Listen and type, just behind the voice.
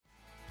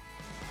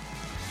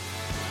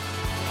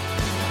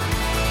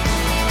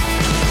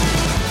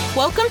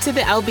Welcome to the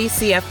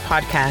LBCF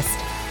podcast.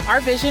 Our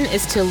vision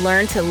is to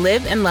learn to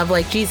live and love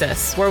like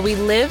Jesus, where we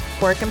live,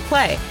 work, and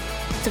play.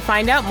 To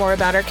find out more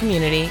about our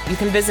community, you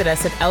can visit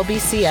us at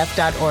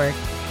lbcf.org.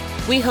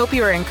 We hope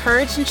you are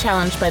encouraged and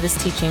challenged by this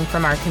teaching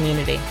from our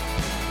community.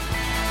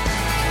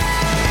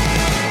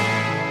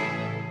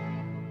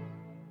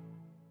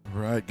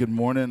 All right, good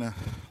morning,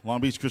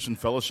 Long Beach Christian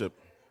Fellowship.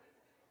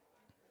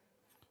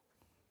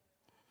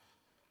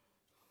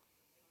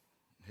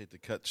 I hate to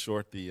cut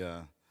short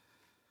the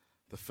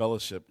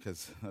fellowship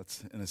because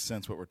that's, in a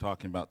sense, what we're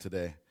talking about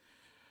today.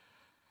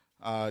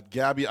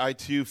 Gabby, I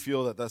too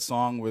feel that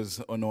song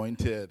was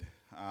anointed.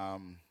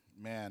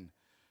 Man,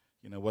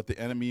 you know, what the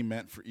enemy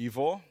meant for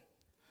evil,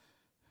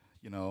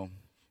 you know,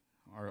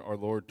 our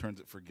Lord turns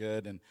it for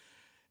good.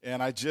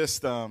 And I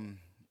just, for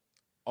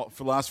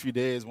the last few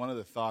days, one of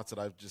the thoughts that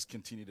I've just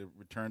continued to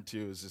return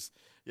to is just,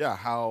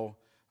 how,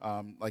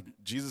 like,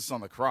 Jesus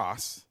on the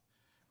cross,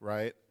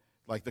 right?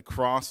 Like, the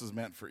cross was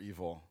meant for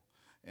evil.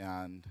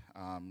 And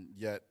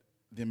yet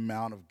the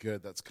amount of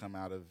good that's come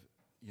out of,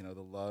 you know,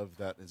 the love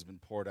that has been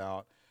poured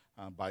out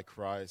by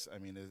Christ, I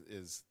mean,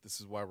 this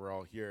is why we're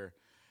all here.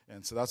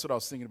 And so that's what I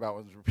was thinking about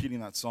when I was repeating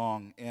that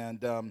song.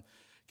 And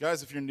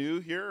guys, if you're new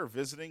here or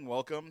visiting,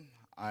 welcome.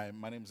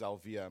 My name is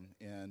Alvia,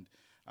 and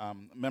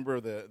I'm a member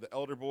of the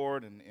elder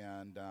board,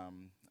 and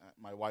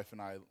my wife and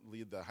I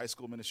lead the high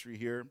school ministry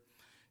here.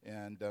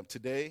 And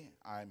today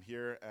I'm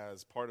here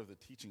as part of the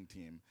teaching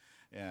team,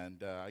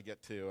 and I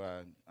get to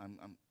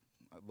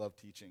I love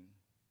teaching.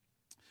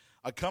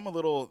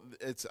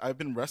 I've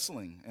been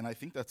wrestling, and I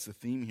think that's the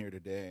theme here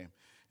today.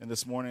 And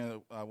this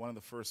morning, one of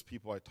the first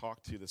people I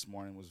talked to this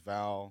morning was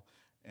Val,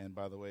 and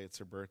by the way, it's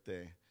her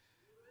birthday.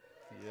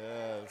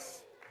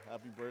 Yes,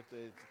 happy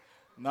birthday.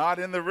 Not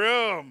in the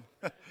room.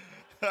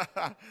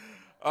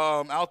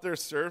 Out there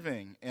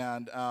serving.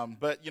 And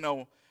but, you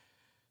know,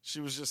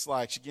 she was just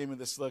like, she gave me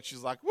this look. She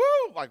was like,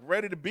 woo, like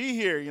ready to be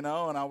here, you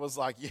know. And I was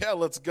like, yeah,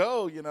 let's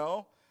go, you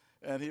know.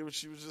 And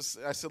she was just,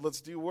 I said,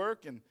 let's do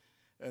work.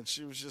 And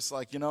she was just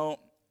like, you know,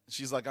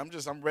 she's like,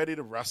 I'm ready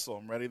to wrestle.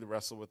 I'm ready to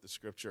wrestle with the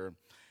scripture.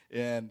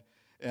 And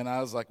I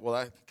was like,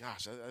 well,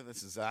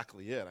 that's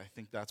exactly it. I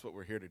think that's what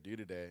we're here to do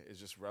today, is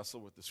just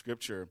wrestle with the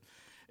scripture.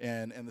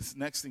 And this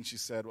next thing she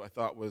said, I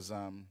thought was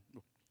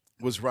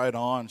right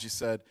on. She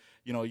said,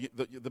 you know,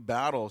 the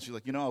battle. She's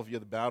like, you know,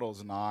 the battle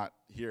is not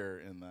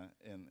here in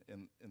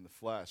the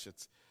flesh.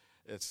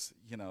 It's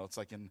you know, it's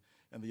like in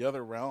the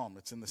other realm.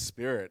 It's in the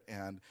spirit.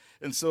 And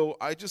so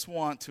I just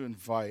want to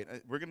invite.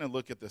 We're going to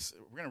look at this.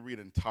 We're going to read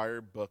an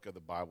entire book of the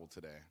Bible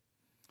today.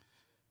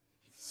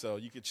 So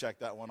you could check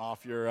that one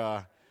off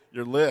your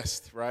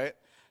list, right?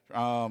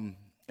 And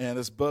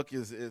this book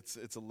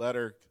it's a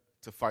letter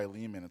to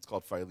Philemon. It's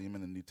called Philemon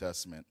in the New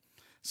Testament.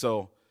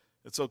 So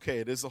it's okay.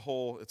 It's a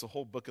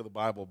whole book of the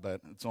Bible,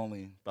 but it's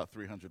only about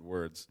 300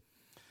 words.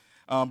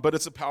 But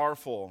it's a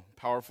powerful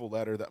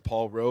letter that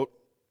Paul wrote.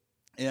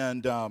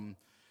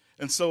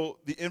 And so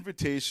the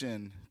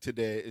invitation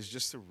today is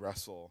just to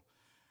wrestle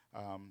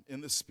in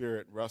the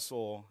Spirit,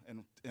 wrestle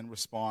and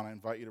respond. I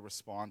invite you to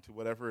respond to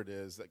whatever it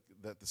is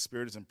that the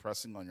Spirit is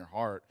impressing on your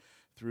heart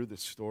through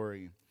this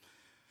story.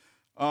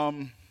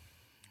 I'm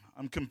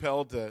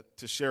compelled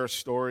to share a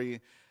story.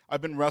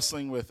 I've been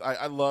wrestling with,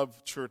 I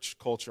love church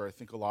culture. I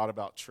think a lot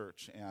about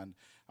church, and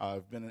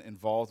I've been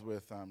involved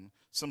with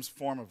some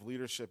form of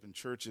leadership in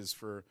churches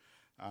for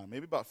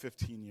maybe about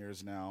 15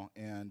 years now.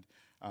 And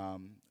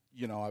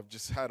you know, I've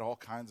just had all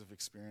kinds of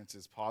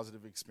experiences,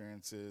 positive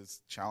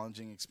experiences,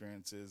 challenging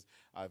experiences.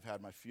 I've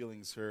had my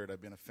feelings hurt. I've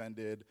been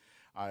offended.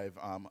 I've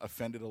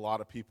offended a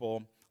lot of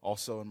people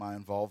also in my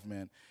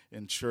involvement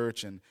in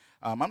church. And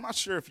I'm not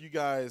sure if you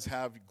guys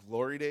have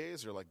glory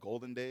days or like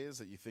golden days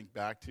that you think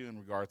back to in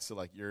regards to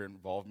like your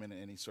involvement in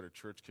any sort of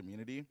church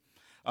community.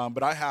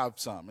 But I have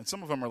some. And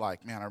some of them are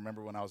like, man, I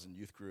remember when I was in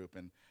youth group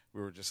and we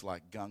were just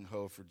like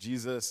gung-ho for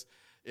Jesus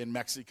in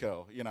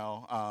Mexico, you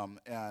know,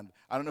 and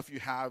I don't know if you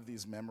have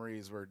these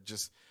memories where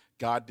just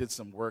God did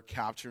some work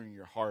capturing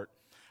your heart.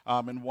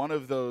 And one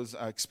of those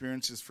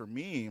experiences for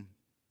me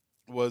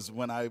was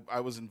when I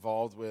was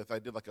involved with, I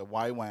did like a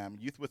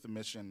YWAM, Youth with a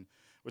Mission,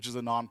 which is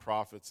a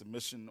nonprofit. It's a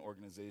mission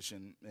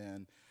organization,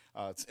 and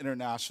it's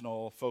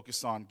international,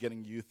 focused on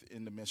getting youth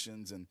into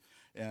missions.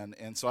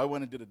 And so I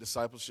went and did a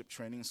discipleship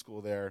training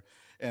school there.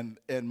 And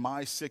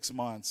my 6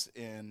 months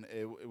in,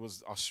 it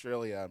was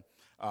Australia,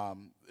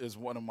 is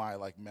one of my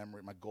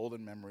my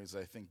golden memories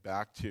I think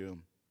back to.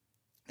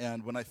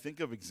 And when I think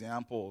of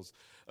examples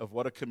of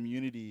what a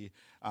community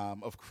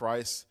of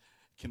Christ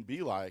can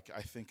be like,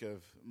 I think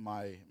of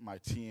my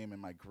team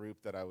and my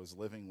group that I was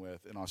living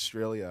with in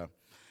Australia.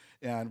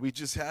 And we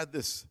just had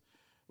this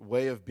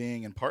way of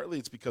being, and partly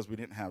it's because we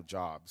didn't have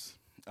jobs.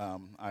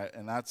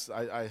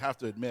 I have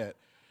to admit,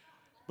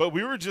 but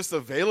we were just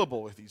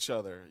available with each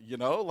other, you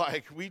know,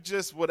 like we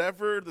just,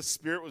 whatever the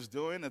Spirit was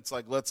doing, it's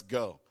like, let's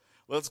go.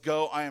 Let's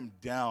go. I am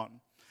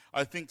down.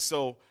 I think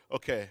so.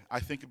 Okay. I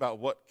think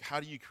about how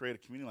do you create a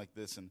community like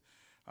this, and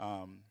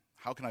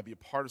how can I be a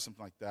part of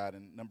something like that?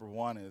 And number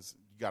one is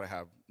you got to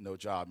have no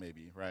job,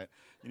 maybe, right?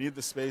 You need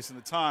the space and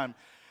the time.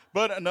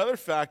 But another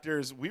factor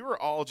is we were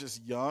all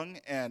just young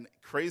and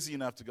crazy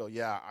enough to go,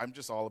 yeah, I'm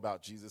just all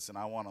about Jesus, and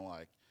I want to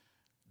like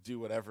do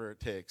whatever it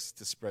takes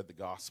to spread the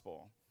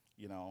gospel.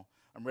 You know,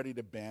 I'm ready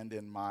to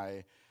abandon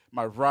my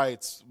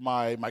rights,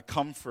 my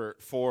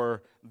comfort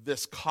for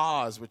this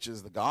cause, which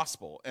is the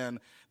gospel. And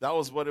that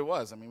was what it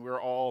was. I mean, we were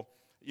all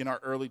in our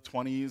early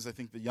 20s. I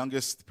think the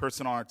youngest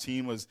person on our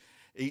team was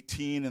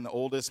 18, and the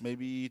oldest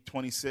maybe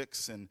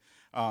 26. And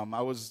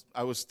I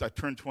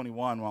turned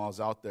 21 while I was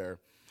out there.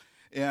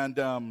 And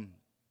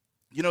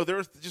you know, there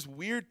were just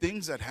weird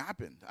things that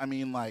happened. I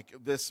mean, like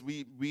this,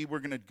 we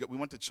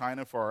went to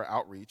China for our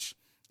outreach,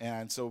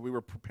 and so we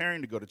were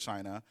preparing to go to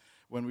China.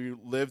 When we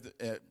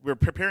were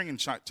preparing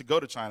to go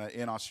to China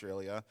in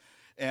Australia,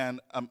 and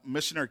a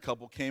missionary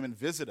couple came and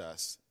visited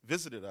us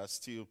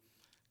to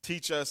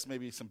teach us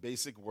maybe some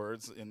basic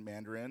words in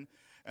Mandarin,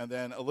 and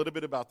then a little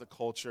bit about the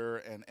culture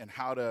and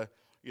how to,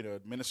 you know,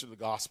 administer the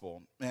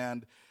gospel.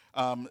 And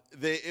I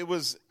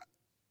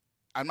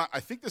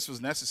think this was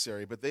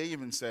necessary, but they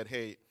even said,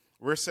 hey,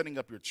 we're setting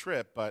up your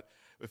trip, but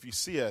if you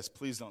see us,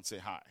 please don't say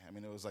hi. I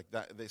mean, it was like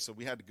that. So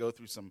we had to go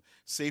through some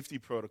safety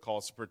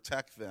protocols to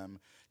protect them,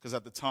 because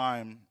at the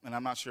time, and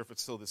I'm not sure if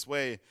it's still this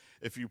way,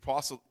 if you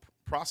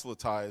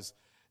proselytize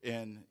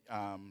in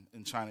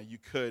China, you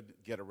could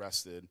get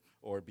arrested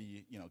or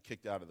be, you know,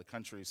 kicked out of the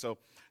country. So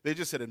they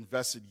just had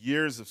invested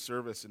years of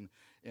service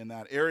in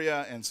that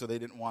area, and so they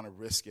didn't want to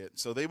risk it.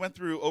 So they went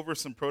through over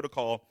some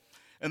protocol,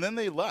 and then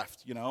they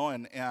left, you know,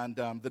 and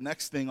the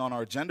next thing on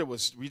our agenda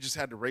was we just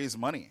had to raise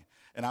money.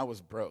 And I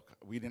was broke.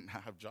 We didn't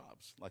have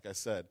jobs, like I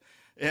said.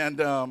 And,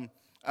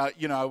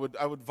 you know,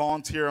 I would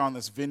volunteer on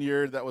this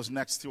vineyard that was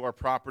next to our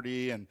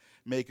property and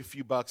make a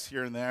few bucks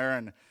here and there.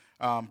 And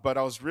but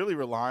I was really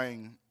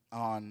relying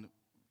on,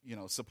 you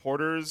know,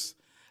 supporters.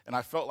 And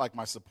I felt like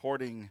my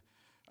supporter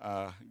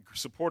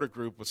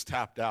group was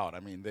tapped out. I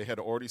mean, they had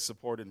already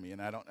supported me,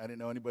 and I didn't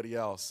know anybody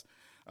else.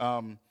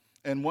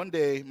 And one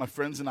day, my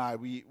friends and I,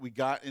 we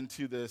got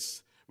into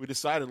this. We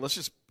decided, let's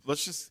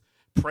just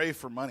pray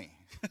for money.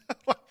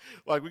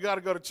 Like, we got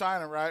to go to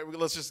China, right?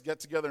 Let's just get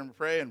together and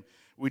pray. And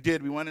we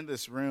did. We went into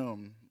this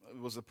room. It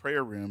was a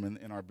prayer room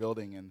in our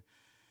building,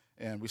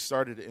 and we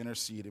started to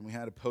intercede. And we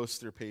had a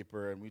poster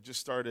paper, and we just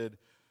started.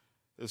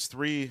 There's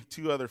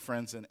two other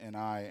friends and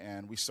I,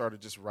 and we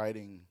started just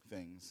writing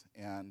things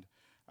and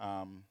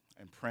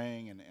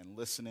praying and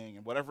listening,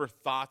 and whatever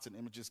thoughts and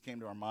images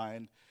came to our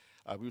mind,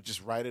 we would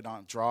just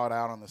draw it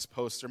out on this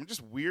poster. I mean,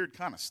 just weird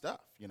kind of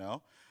stuff, you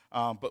know.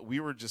 But we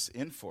were just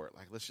in for it.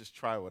 Like, let's just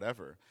try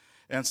whatever.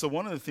 And so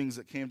one of the things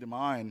that came to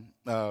mind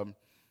one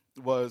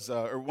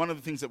of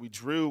the things that we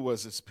drew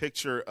was this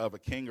picture of a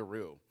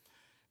kangaroo.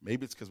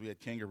 Maybe it's because we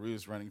had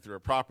kangaroos running through our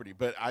property,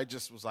 but I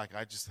just was like,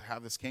 I just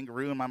have this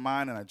kangaroo in my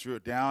mind, and I drew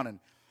it down.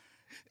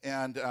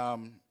 And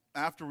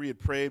after we had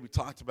prayed, we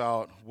talked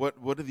about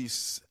what do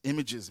these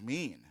images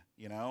mean,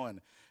 you know?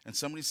 And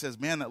somebody says,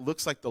 man, that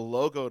looks like the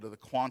logo to the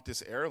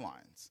Qantas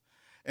Airlines.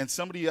 And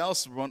somebody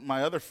else,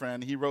 my other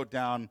friend, he wrote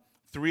down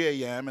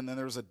 3 a.m., and then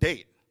there was a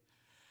date.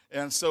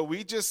 And so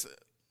we just,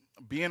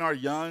 being our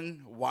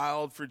young,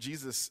 wild for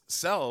Jesus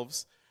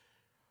selves,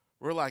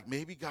 we're like,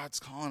 maybe God's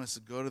calling us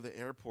to go to the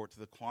airport, to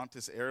the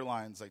Qantas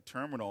Airlines like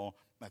terminal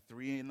at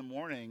 3 in the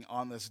morning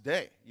on this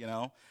day, you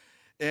know?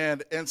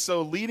 And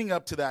so leading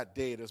up to that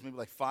date, it was maybe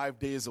like 5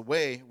 days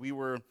away,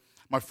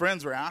 my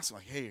friends were asking,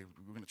 like, hey,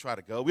 we're going to try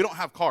to go. We don't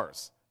have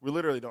cars. We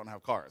literally don't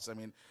have cars. I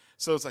mean,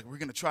 so it's like, we're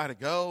going to try to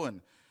go,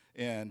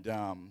 and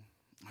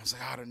I was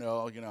like, I don't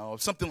know, you know,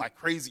 if something like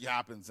crazy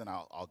happens, then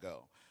I'll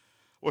go.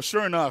 Well,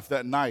 sure enough,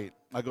 that night,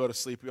 I go to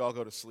sleep. We all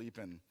go to sleep,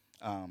 and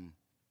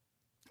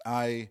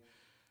I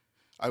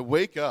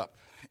wake up,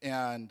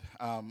 and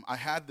I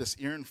had this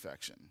ear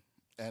infection.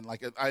 And,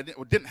 like, I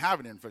didn't have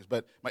an ear infection,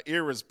 but my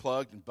ear was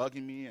plugged and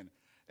bugging me,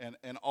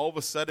 and all of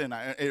a sudden,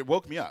 it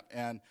woke me up.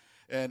 And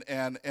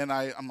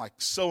I'm, like,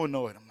 so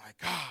annoyed. I'm like,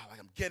 like,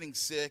 I'm getting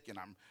sick, and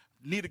I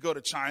need to go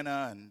to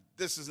China, and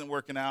this isn't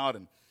working out.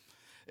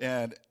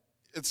 And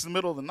it's the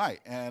middle of the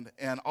night, and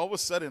all of a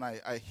sudden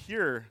I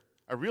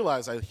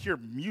realize I hear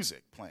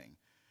music playing.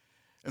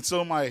 And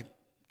so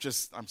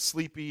I'm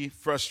sleepy,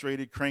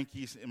 frustrated,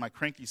 cranky. In my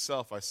cranky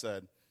self, I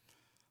said,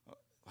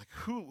 like,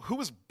 who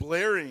was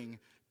blaring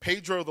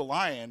Pedro the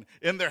Lion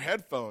in their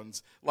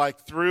headphones,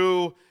 like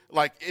through,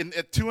 like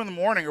at 2 in the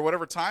morning or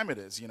whatever time it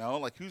is, you know?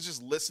 Like, who's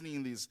just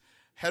listening to these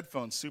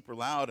headphones super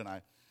loud? And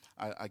I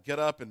get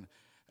up, and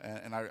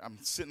I'm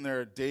sitting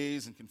there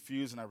dazed and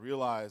confused, and I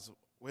realize,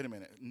 wait a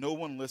minute, no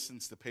one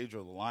listens to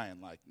Pedro the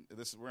Lion. Like,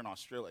 we're in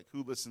Australia. Like,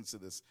 who listens to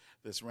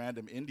this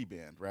random indie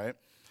band, right?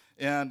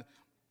 And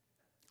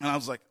I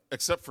was like,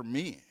 except for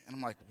me. And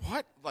I'm like,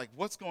 what? Like,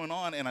 what's going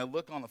on? And I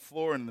look on the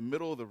floor in the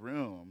middle of the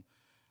room.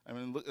 I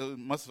mean,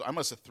 I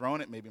must have thrown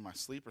it maybe in my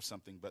sleep or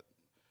something, but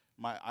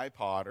my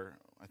iPod, or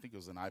I think it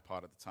was an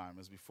iPod at the time, it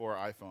was before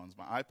iPhones,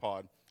 my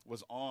iPod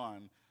was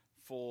on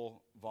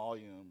full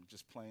volume,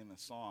 just playing the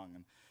song.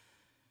 And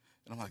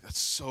I'm like, that's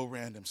so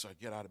random. So I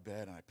get out of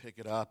bed, and I pick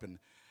it up, and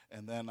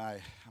then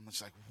I'm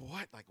just like,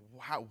 what? Like,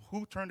 wow,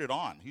 who turned it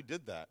on? Who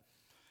did that?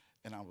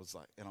 And I was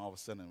like, and all of a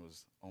sudden it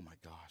was, oh my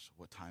gosh,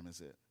 what time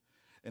is it?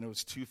 And it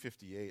was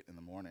 2:58 in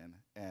the morning,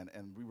 and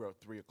we wrote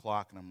 3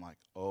 o'clock, and I'm like,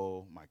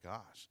 oh my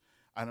gosh,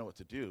 I know what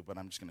to do, but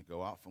I'm just going to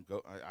go out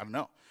I don't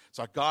know.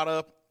 So I got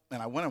up,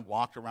 and I went and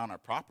walked around our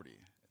property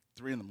at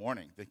 3 in the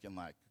morning, thinking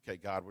like, okay,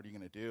 God, what are you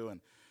going to do?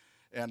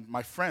 And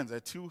my friends, I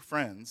had 2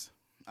 friends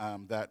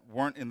that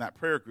weren't in that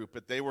prayer group,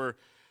 but they were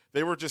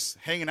just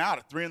hanging out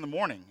at 3 in the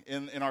morning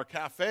in our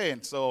cafe.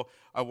 And so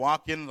I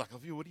walk in and like,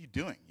 Elvia, what are you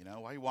doing?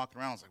 Why are you walking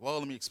around? I was like, well,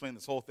 let me explain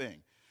this whole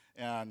thing.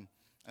 And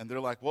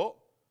they're like, well,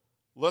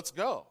 let's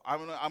go.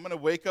 I'm gonna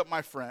wake up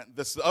my friend,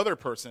 this other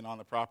person on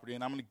the property,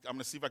 and I'm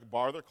gonna see if I can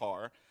borrow their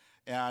car,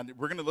 and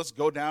let's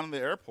go down to the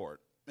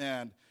airport.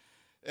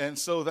 And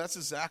so that's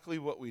exactly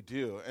what we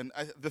do. And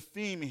the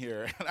theme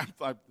here,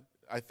 and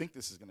I think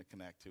this is going to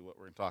connect to what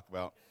we're going to talk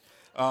about.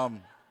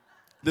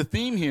 The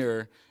theme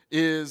here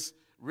is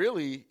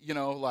really,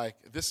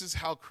 this is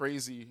how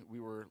crazy we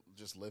were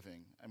just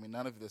living. I mean,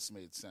 none of this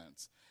made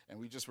sense. And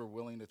we just were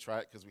willing to try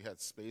it because we had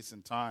space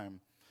and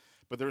time.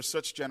 But there was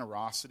such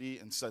generosity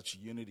and such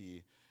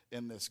unity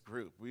in this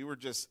group. We were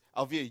just,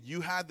 Elvia,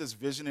 you had this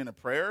vision in a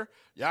prayer?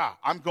 Yeah,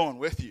 I'm going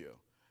with you.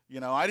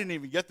 I didn't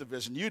even get the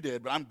vision. You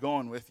did, but I'm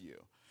going with you.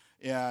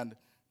 And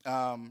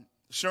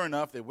sure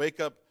enough, they wake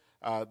up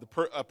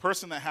a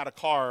person that had a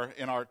car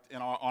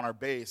on our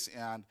base,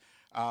 and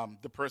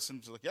the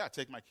person's like, yeah,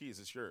 take my keys,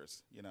 it's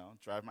yours.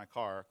 Drive my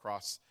car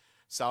across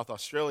South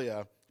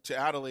Australia to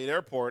Adelaide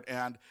Airport.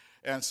 And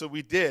so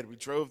we did. We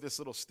drove this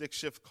little stick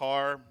shift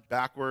car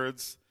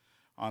backwards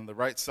on the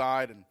right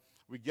side, and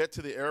we get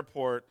to the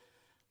airport.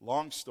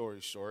 Long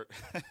story short,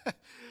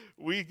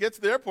 we get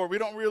to the airport. We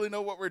don't really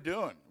know what we're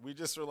doing. We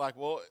just were like,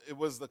 well, it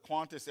was the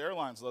Qantas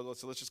Airlines logo,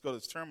 so let's just go to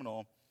this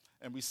terminal.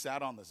 And we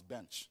sat on this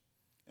bench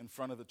in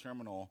front of the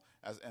terminal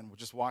and we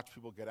just watched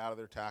people get out of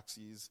their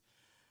taxis.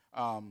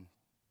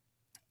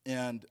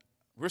 And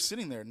we're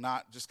sitting there,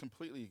 not just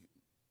completely,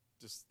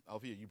 just,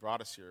 Elvia, you brought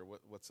us here.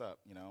 What's up,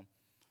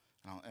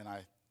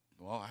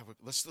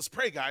 let's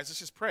pray, guys. Let's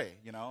just pray,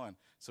 And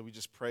so we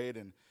just prayed,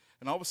 and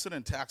all of a sudden,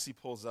 a taxi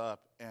pulls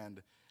up,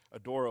 and a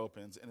door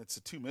opens, and it's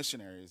the 2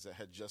 missionaries that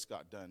had just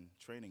got done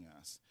training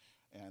us.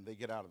 And they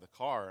get out of the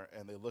car,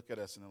 and they look at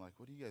us, and they're like,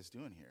 what are you guys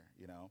doing here,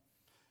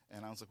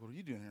 And I was like, what are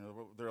you doing here?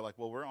 They're like,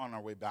 well, we're on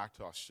our way back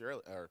to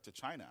Australia, or to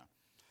China.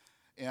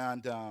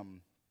 And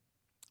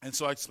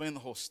so I explained the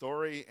whole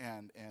story,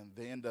 and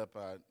they end up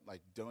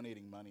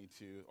donating money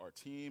to our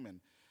team,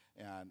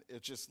 and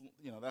it just,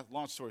 that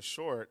long story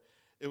short,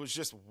 it was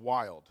just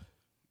wild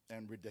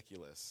and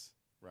ridiculous,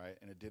 right?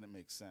 And it didn't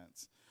make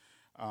sense.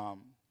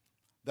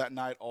 That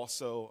night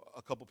also,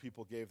 a couple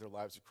people gave their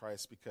lives to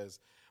Christ because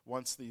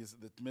once the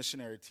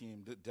missionary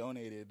team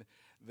donated,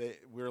 we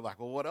were like,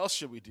 well, what else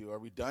should we do? Are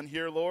we done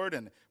here, Lord?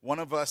 And one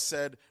of us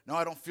said, no,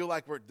 I don't feel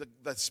like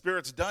the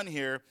Spirit's done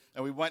here.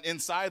 And we went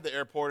inside the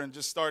airport and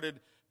just started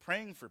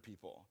praying for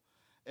people.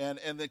 And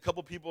then a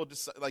couple people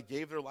just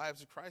gave their lives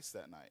to Christ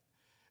that night.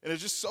 And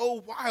it's just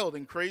so wild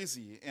and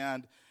crazy.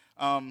 And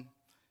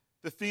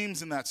the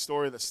themes in that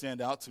story that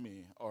stand out to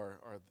me are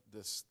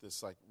this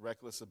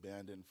reckless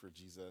abandon for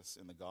Jesus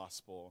in the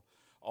gospel.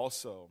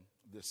 Also,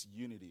 this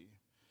unity.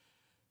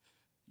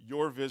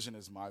 Your vision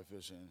is my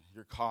vision.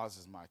 Your cause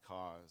is my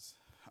cause.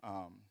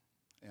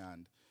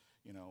 And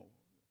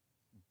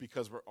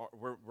because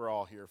we're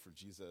all here for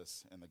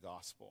Jesus and the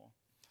gospel.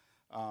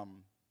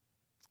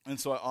 And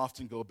so I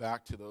often go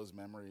back to those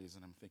memories,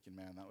 and I'm thinking,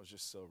 man, that was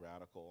just so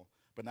radical.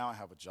 But now I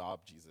have a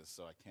job, Jesus,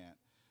 so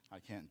I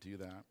can't do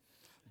that.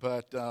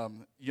 But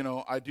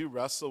I do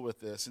wrestle with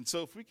this, and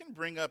so if we can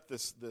bring up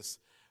this,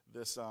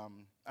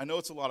 I know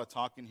it's a lot of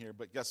talking here,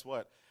 but guess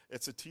what?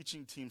 It's a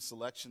teaching team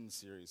selection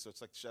series, so it's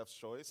like Chef's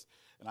Choice,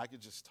 and I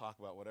could just talk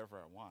about whatever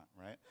I want,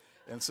 right?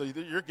 And so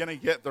you're going to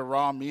get the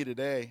raw me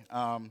today,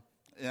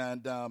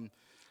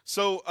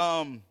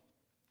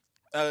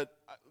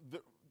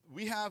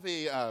 we have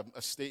a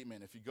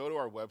statement. If you go to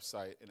our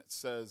website and it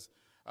says,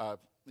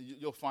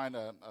 you'll find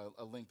a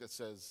link that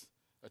says,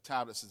 a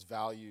tab that says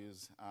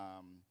values,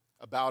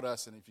 about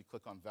us, and if you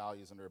click on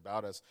values under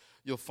about us,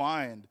 you'll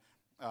find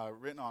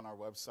written on our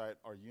website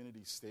our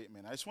unity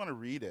statement. I just want to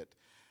read it.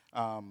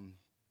 I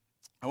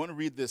want to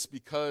read this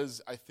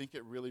because I think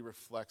it really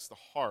reflects the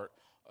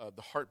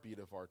heartbeat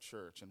of our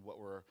church and what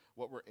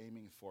we're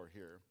aiming for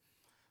here.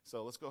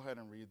 So let's go ahead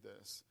and read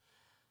this.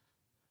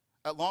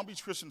 At Long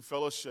Beach Christian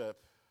Fellowship,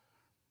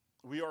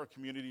 we are a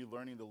community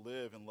learning to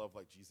live and love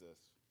like Jesus.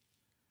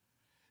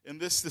 In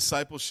this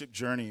discipleship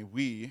journey,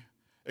 we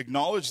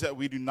acknowledge that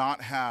we do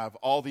not have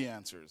all the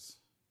answers,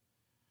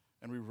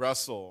 and we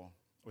wrestle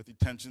with the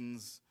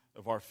tensions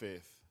of our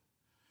faith.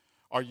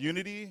 Our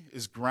unity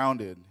is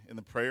grounded in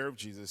the prayer of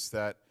Jesus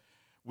that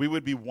we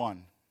would be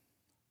one,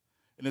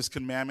 in his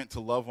commandment to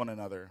love one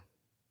another.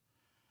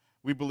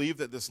 We believe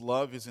that this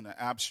love isn't an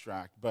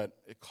abstract, but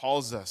it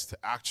calls us to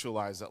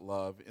actualize that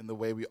love in the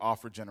way we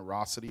offer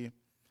generosity,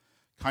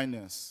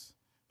 kindness,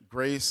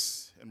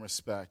 grace, and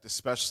respect,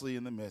 especially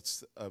in the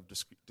midst of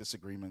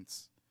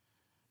disagreements.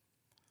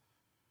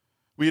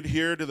 We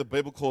adhere to the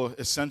biblical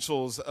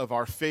essentials of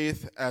our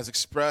faith as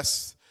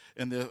expressed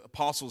in the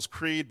Apostles'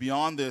 Creed.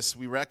 Beyond this,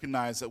 we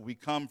recognize that we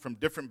come from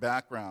different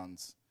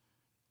backgrounds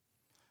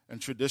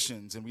and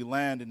traditions, and we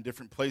land in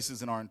different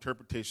places in our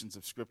interpretations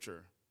of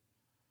Scripture.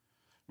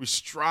 We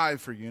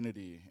strive for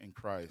unity in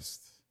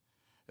Christ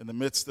in the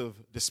midst of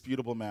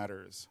disputable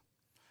matters.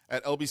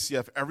 At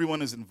LBCF,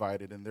 everyone is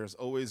invited, and there's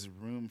always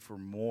room for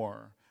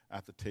more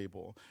at the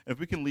table. And if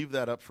we can leave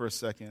that up for a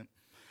second.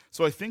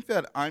 So I think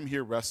that I'm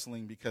here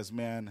wrestling because,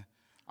 man,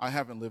 I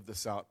haven't lived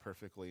this out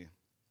perfectly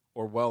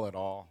or well at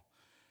all.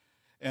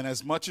 And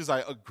as much as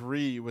I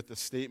agree with the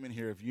statement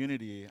here of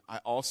unity, I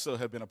also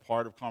have been a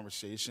part of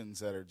conversations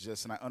that are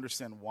just, and I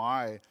understand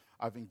why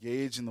I've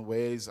engaged in the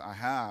ways I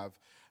have,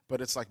 but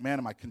it's like, man,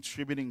 am I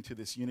contributing to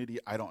this unity?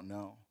 I don't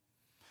know.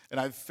 And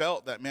I've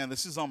felt that, man,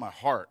 this is on my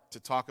heart to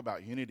talk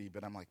about unity,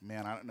 but I'm like,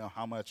 man, I don't know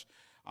how much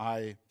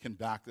I can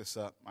back this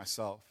up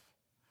myself.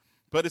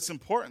 But it's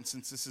important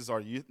since this is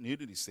our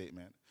unity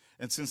statement,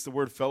 and since the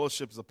word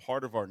fellowship is a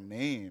part of our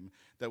name,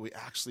 that we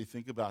actually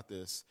think about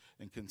this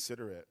and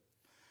consider it.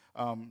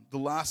 The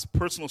last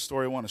personal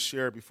story I want to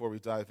share before we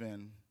dive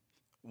in,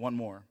 one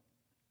more,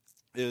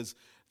 is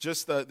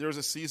just that there was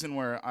a season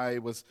where I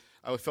was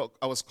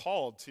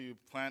called to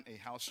plant a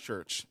house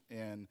church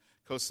in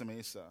Costa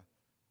Mesa,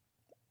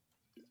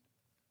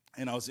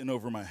 and I was in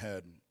over my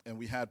head, and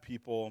we had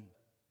people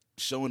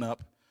showing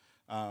up,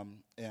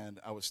 and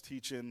I was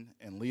teaching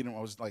and leading.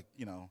 I was like,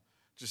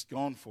 just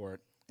going for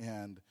it,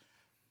 and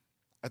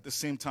at the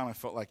same time, I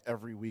felt like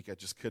every week I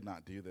just could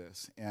not do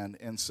this,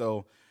 and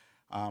so.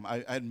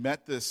 I had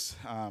met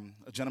a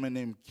gentleman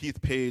named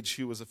Keith Page,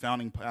 who was a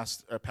founding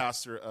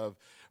pastor of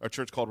a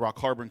church called Rock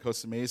Harbor in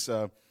Costa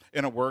Mesa,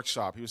 in a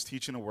workshop. He was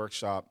teaching a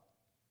workshop,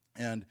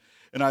 and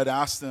I'd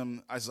asked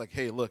him, I was like,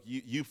 hey, look,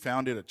 you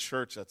founded a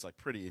church that's like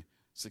pretty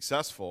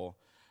successful.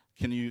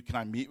 Can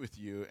I meet with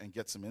you and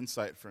get some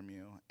insight from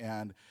you?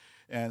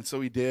 And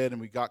so he did, and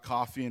we got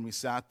coffee, and we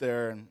sat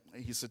there, and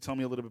he said, tell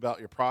me a little bit about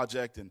your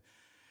project,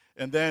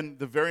 and then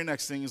the very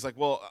next thing is like,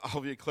 well, I'll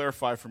have you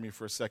clarify for me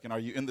for a second. Are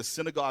you in the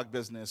synagogue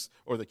business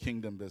or the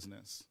kingdom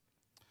business?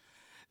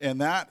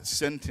 And that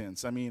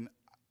sentence, I mean,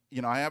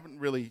 I haven't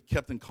really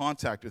kept in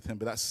contact with him,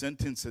 but that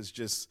sentence has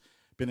just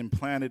been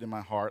implanted in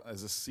my heart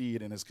as a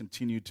seed and has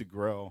continued to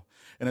grow.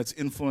 And it's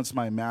influenced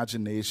my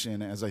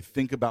imagination as I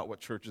think about what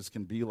churches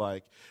can be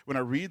like. When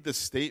I read this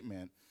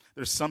statement,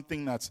 there's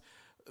something that's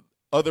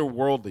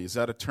otherworldly. Is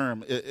that a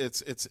term?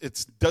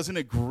 It doesn't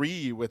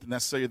agree with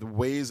necessarily the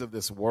ways of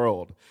this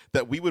world,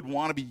 that we would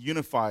want to be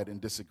unified in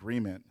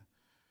disagreement.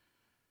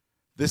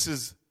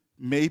 This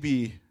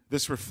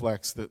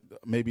reflects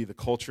maybe the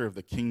culture of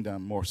the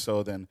kingdom more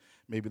so than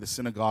maybe the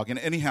synagogue. And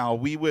anyhow,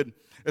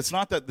 it's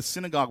not that the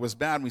synagogue was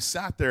bad. We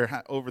sat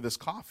there over this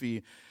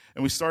coffee,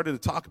 and we started to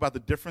talk about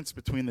the difference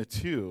between the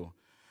two.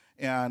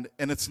 And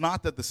it's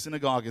not that the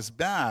synagogue is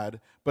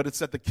bad, but it's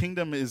that the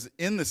kingdom is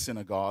in the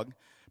synagogue,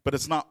 but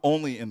it's not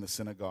only in the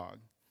synagogue.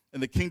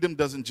 And the kingdom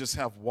doesn't just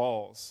have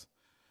walls,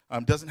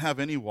 doesn't have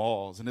any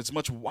walls, and it's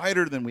much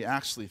wider than we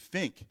actually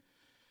think.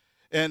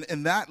 And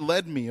that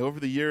led me over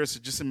the years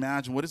to just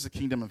imagine, what is the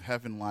kingdom of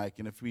heaven like?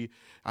 And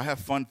I have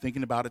fun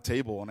thinking about a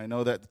table, and I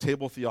know that the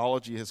table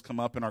theology has come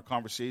up in our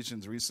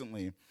conversations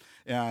recently.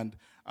 And,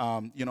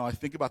 I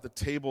think about the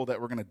table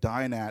that we're going to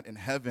dine at in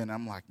heaven.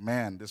 I'm like,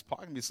 man, there's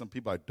probably going to be some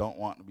people I don't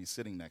want to be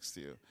sitting next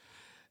to,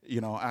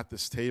 at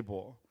this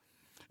table.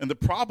 And the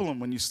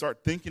problem when you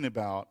start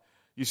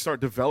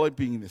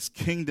developing this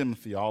kingdom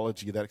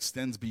theology that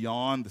extends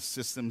beyond the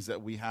systems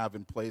that we have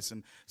in place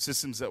and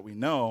systems that we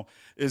know,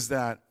 is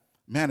that,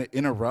 man, it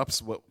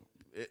interrupts what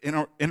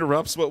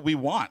we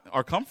want,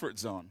 our comfort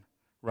zone,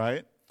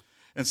 right?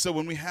 And so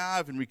when we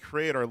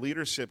create, our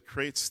leadership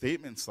creates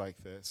statements like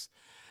this,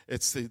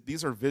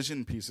 these are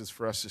vision pieces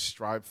for us to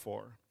strive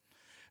for.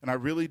 And I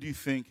really do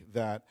think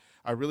if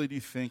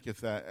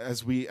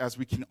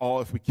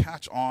we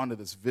catch on to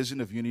this vision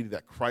of unity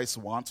that Christ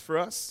wants for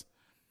us,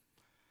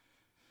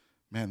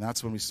 man,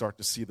 that's when we start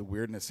to see the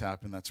weirdness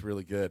happen. That's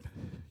really good,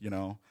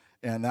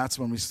 And that's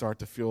when we start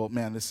to feel,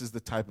 man, this is the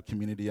type of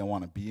community I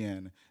want to be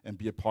in and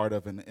be a part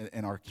of,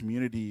 and our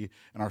community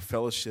and our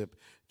fellowship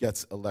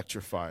gets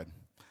electrified.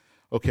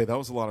 Okay, that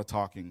was a lot of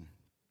talking.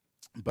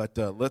 But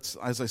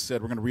as I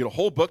said, we're going to read a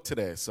whole book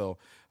today,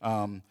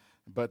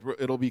 but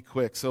it'll be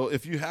quick. So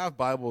if you have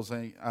Bibles,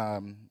 we're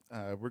going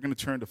to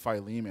turn to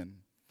Philemon.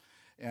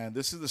 And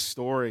this is the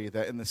story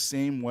that, in the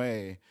same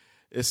way,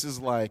 this is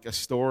like a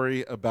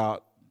story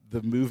about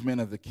the movement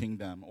of the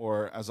kingdom,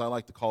 or as I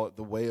like to call it,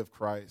 the way of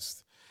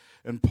Christ.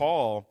 And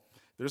Paul,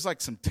 there's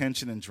like some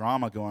tension and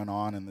drama going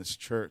on in this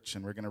church,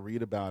 and we're going to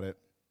read about it.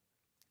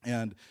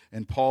 And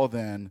Paul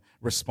then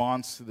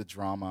responds to the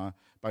drama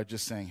by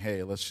just saying,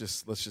 "Hey, let's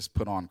just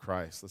put on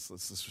Christ. Let's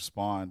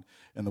respond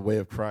in the way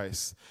of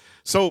Christ."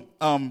 So,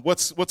 I'm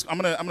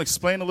gonna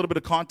explain a little bit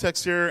of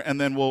context here, and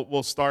then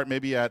we'll start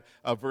maybe at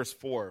verse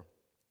 4.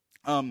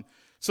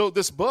 So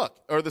this book,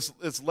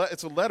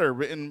 it's a letter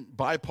written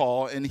by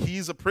Paul, and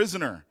he's a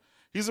prisoner.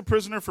 He's a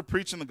prisoner for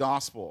preaching the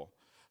gospel.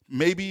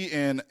 Maybe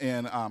in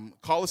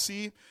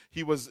Colossae,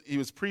 he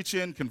was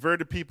preaching,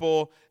 converted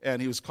people,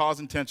 and he was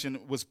causing tension,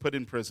 was put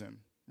in prison,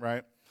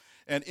 right?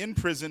 And in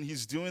prison,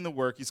 he's doing the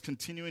work. He's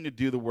continuing to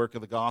do the work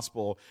of the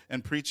gospel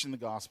and preaching the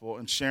gospel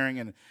and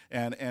sharing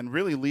and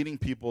really leading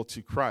people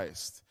to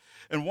Christ.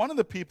 And one of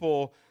the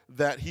people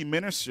that he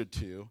ministered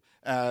to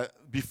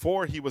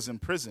before he was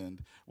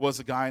imprisoned was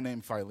a guy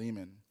named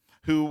Philemon,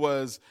 who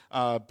was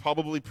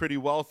probably pretty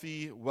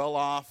wealthy,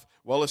 well-off,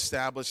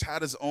 well-established,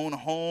 had his own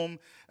home,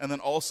 and then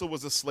also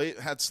was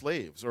had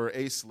slaves, or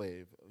a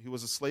slave. He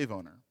was a slave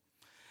owner.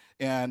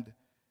 And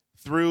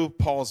through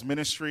Paul's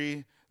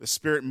ministry, the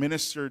Spirit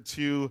ministered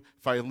to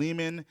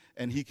Philemon,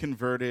 and he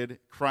converted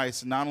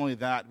Christ. Not only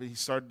that, but he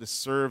started to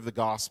serve the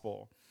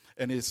gospel,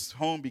 and his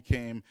home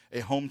became a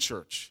home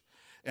church.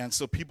 And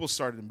so people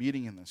started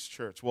meeting in this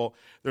church. Well,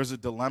 there's a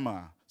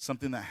dilemma,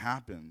 something that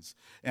happens,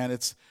 and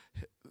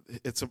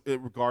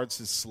it regards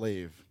his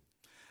slave.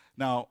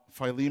 Now,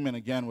 Philemon,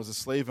 again, was a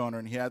slave owner,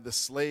 and he had this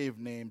slave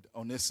named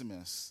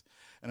Onesimus.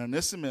 And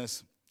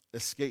Onesimus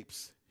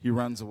escapes. He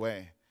runs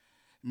away.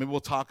 Maybe we'll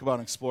talk about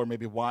and explore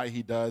maybe why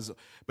he does.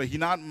 But he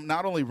not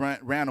only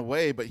ran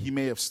away, but he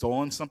may have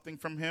stolen something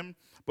from him.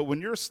 But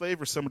when you're a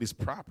slave or somebody's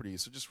property,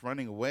 so just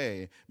running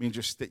away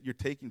means you're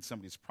taking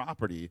somebody's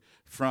property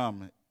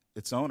from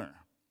its owner.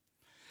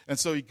 And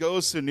so he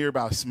goes to a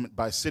nearby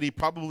city,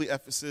 probably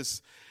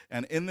Ephesus,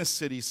 and in this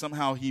city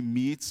somehow he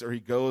meets, or he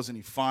goes and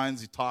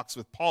he talks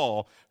with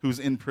Paul, who's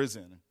in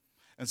prison,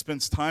 and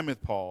spends time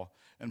with Paul.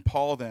 And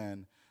Paul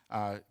then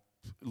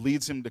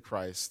leads him to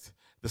Christ,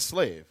 the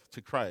slave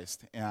to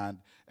Christ, and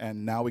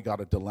now we got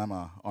a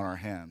dilemma on our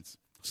hands.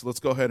 So let's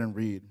go ahead and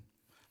read.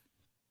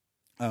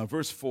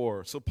 Verse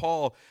 4. So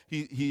Paul,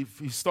 he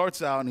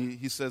starts out and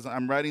he says,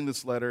 I'm writing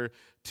this letter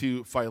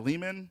to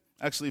Philemon.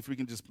 Actually, if we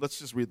can let's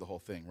just read the whole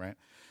thing, right?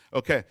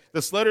 Okay.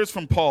 This letter is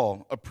from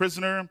Paul, a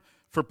prisoner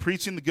for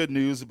preaching the good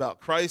news about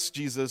Christ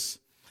Jesus,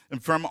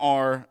 and from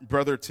our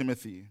brother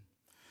Timothy.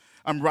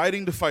 I'm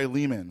writing to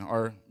Philemon,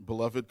 our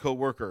beloved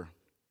co-worker,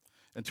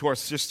 and to our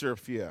sister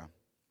Apphia,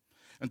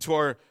 and to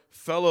our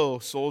fellow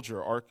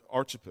soldier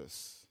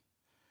Archippus,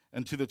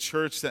 and to the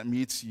church that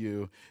meets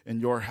you in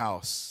your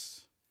house.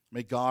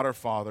 May God our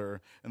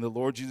Father and the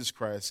Lord Jesus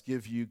Christ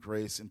give you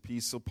grace and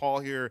peace. So Paul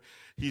here,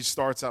 he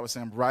starts out with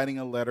saying, I'm writing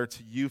a letter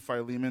to you,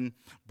 Philemon,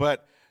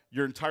 but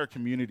your entire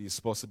community is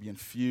supposed to be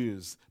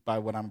infused by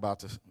what I'm about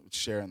to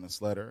share in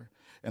this letter.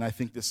 And I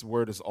think this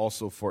word is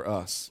also for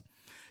us.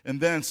 And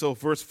then, so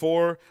verse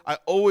 4, I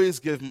always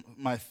thank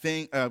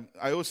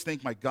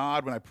my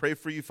God when I pray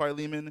for you,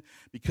 Philemon,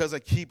 because I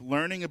keep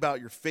learning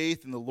about your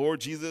faith in the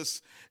Lord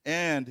Jesus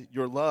and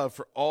your love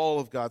for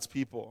all of God's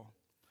people.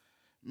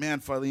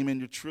 Man, Philemon,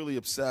 you're truly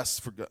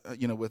obsessed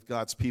with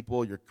God's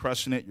people. You're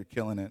crushing it. You're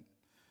killing it.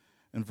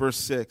 And verse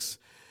 6,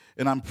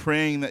 and I'm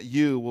praying that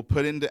you will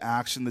put into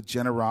action the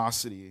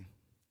generosity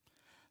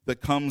that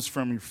comes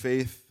from your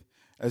faith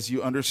as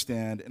you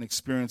understand and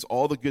experience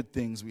all the good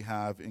things we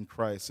have in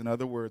Christ. In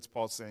other words,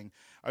 Paul's saying,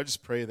 I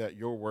just pray that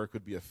your work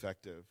would be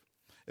effective.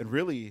 And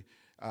really,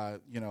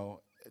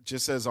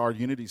 just as our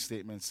unity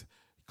statements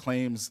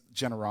claims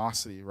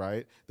generosity,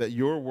 right? That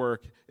your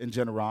work in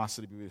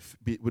generosity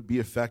would be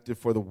effective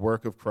for the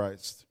work of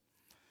Christ.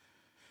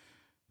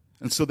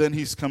 And so then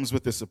he comes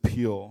with this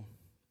appeal.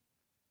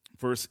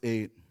 Verse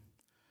 8,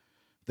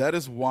 that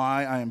is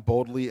why I am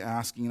boldly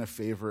asking a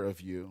favor of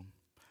you.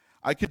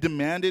 I could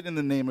demand it in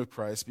the name of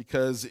Christ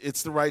because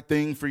it's the right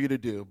thing for you to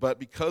do. But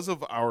because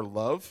of our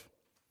love,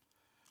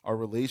 our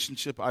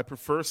relationship, I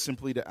prefer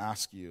simply to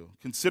ask you.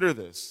 Consider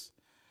this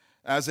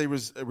as a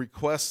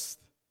request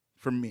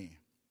from me,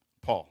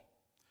 Paul,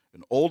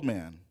 an old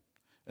man,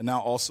 and now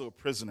also a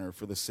prisoner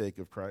for the sake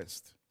of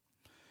Christ.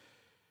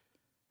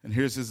 And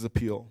here's his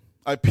appeal.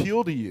 I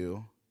appeal to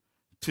you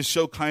to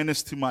show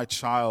kindness to my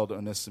child,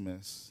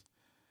 Onesimus.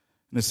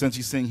 In a sense,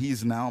 he's saying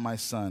he's now my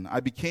son.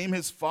 I became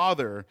his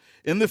father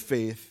in the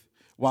faith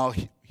while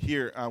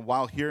here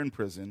in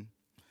prison.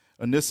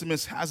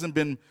 Onesimus hasn't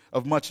been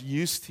of much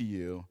use to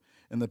you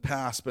in the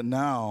past, but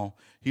now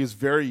he is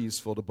very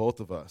useful to both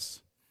of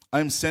us. I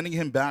am sending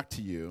him back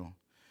to you,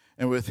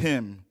 and with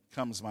him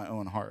comes my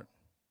own heart.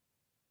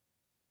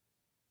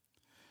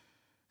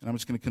 And I'm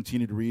just going to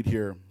continue to read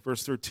here.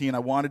 Verse 13, I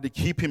wanted to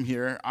keep him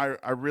here.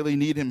 I really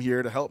need him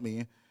here to help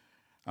me.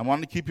 I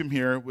wanted to keep him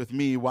here with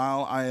me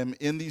while I am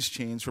in these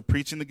chains for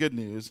preaching the good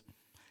news,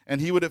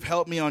 and he would have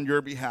helped me on your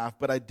behalf,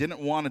 but I didn't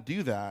want to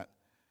do that.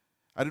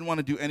 I didn't want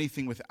to do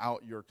anything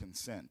without your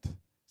consent,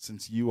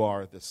 since you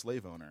are the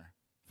slave owner,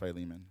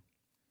 Philemon.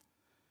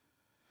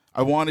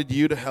 I wanted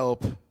you to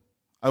help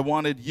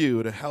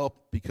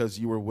because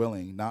you were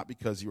willing, not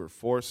because you were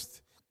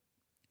forced.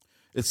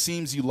 It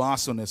seems you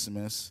lost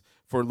Onesimus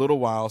for a little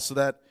while so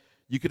that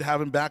you could have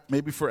him back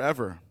maybe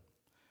forever.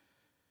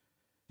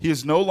 He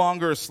is no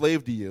longer a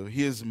slave to you.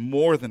 He is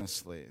more than a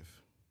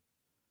slave.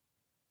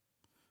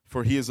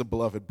 For he is a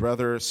beloved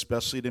brother,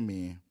 especially to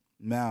me.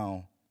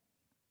 Now,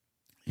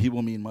 he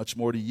will mean much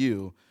more to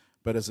you,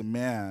 but as a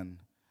man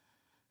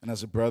and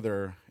as a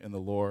brother in the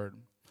Lord.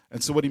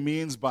 And so what he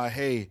means by,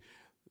 hey,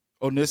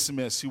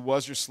 Onesimus, who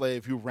was your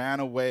slave, who ran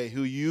away,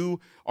 who you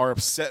are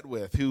upset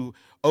with, who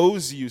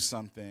owes you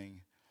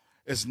something,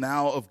 is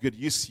now of good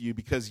use to you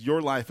because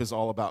your life is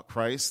all about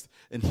Christ,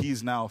 and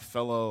he's now a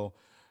fellow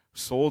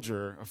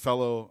soldier, a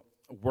fellow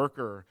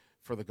worker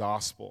for the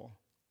gospel.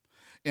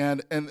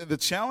 And the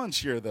challenge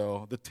here,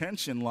 though, the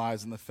tension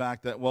lies in the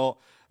fact that, well,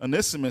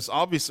 Onesimus,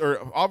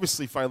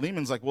 obviously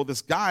Philemon's like, well,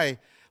 this guy,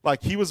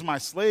 like, he was my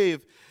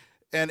slave,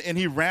 and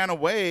he ran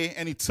away,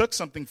 and he took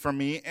something from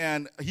me,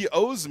 and he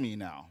owes me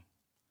now.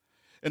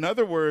 In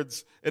other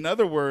words,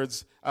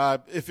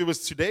 if it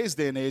was today's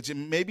day and age,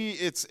 and maybe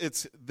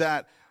it's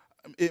that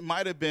it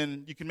might have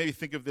been, you can maybe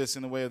think of this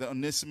in the way that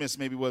Onesimus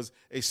maybe was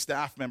a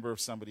staff member of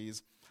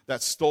somebody's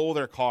that stole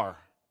their car.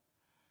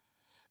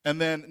 And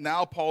then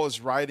now Paul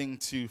is writing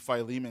to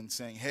Philemon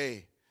saying,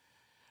 hey,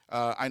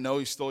 I know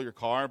he stole your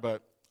car,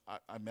 but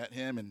I met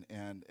him,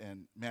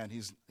 and man,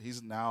 he's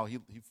now,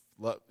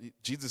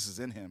 Jesus is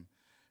in him.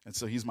 And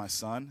so he's my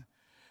son.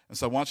 And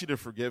so I want you to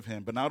forgive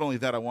him. But not only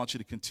that, I want you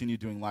to continue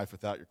doing life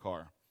without your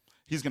car.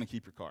 He's going to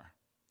keep your car.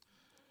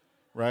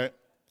 Right?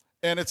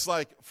 And it's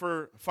like,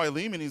 for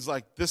Philemon, he's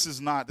like, this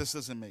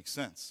doesn't make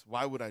sense.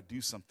 Why would I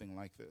do something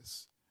like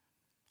this?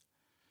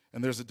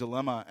 And there's a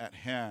dilemma at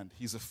hand.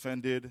 He's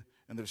offended,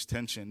 and there's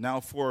tension. Now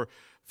for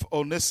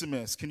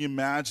Onesimus, can you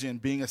imagine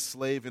being a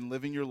slave and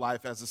living your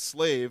life as a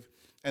slave?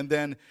 And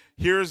then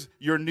here's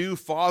your new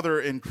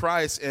father in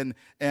Christ, and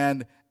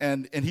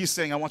he's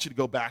saying, I want you to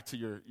go back to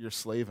your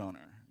slave owner,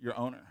 your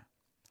owner.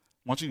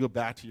 I want you to go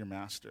back to your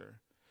master.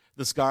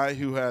 This guy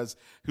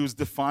who's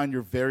defined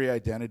your very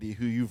identity,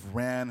 who you've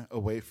ran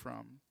away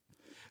from.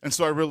 And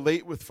so I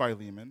relate with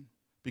Philemon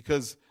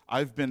because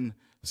I've been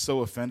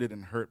so offended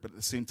and hurt, but at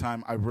the same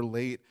time, I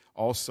relate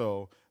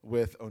also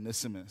with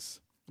Onesimus.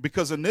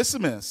 Because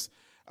Onesimus,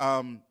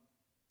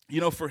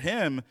 for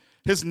him,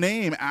 his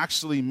name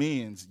actually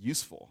means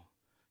useful.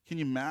 Can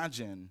you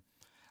imagine?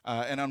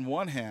 And on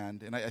one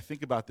hand, and I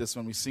think about this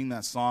when we sing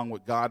that song,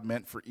 what God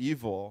meant for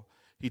evil,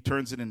 he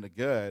turns it into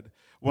good.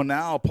 Well,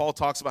 now Paul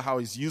talks about how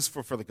he's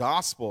useful for the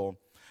gospel.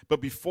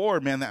 But before,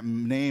 man, that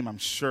name, I'm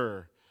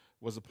sure,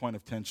 was a point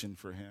of tension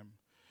for him.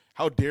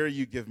 How dare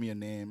you give me a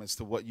name as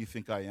to what you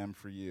think I am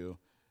for you,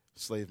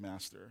 slave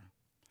master?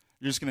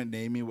 You're just going to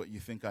name me what you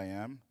think I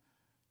am,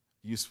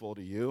 useful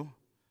to you?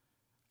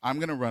 I'm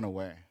going to run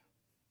away.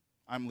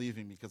 I'm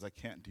leaving because I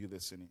can't do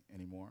this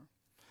anymore.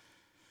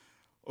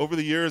 Over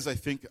the years, I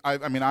think,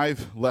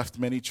 I've left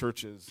many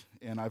churches,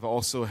 and I've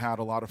also had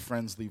a lot of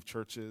friends leave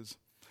churches.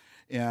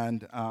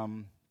 And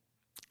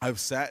I've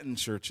sat in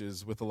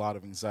churches with a lot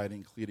of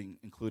anxiety,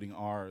 including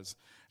ours.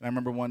 And I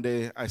remember one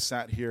day I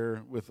sat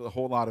here with a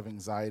whole lot of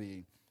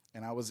anxiety,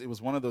 and it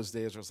was one of those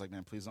days where I was like,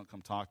 man, please don't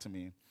come talk to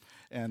me.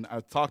 And I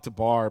talked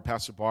to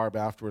Pastor Barb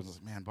afterwards. I was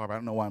like, man, Barb, I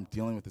don't know why I'm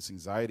dealing with this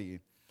anxiety.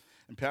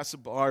 And Pastor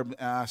Barb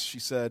asked, she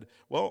said,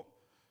 well,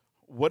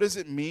 what does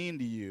it mean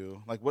to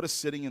you? Like, what is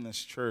sitting in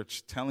this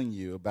church telling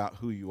you about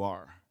who you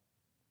are?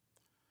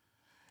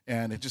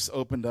 And it just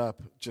opened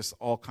up just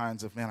all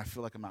kinds of, man, I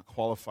feel like I'm not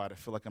qualified. I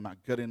feel like I'm not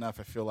good enough.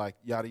 I feel like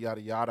yada,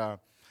 yada, yada.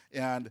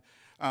 And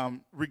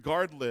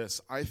regardless,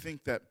 I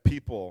think that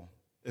people,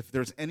 if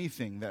there's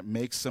anything that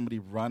makes somebody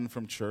run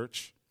from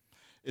church,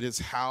 it is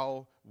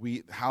how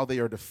they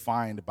are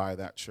defined by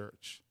that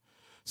church.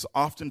 So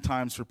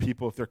oftentimes for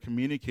people, if they're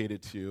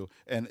communicated to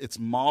and it's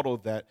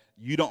modeled that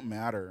you don't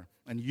matter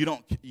and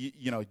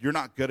you're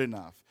not good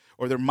enough,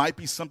 or there might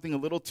be something a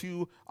little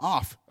too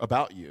off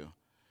about you,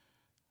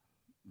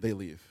 they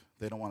leave.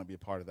 They don't want to be a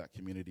part of that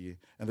community,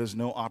 and there's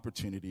no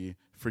opportunity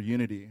for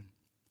unity.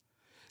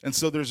 And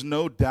so there's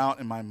no doubt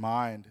in my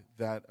mind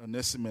that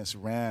Onesimus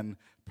ran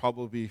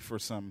probably for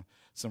some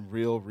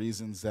real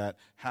reasons that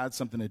had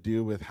something to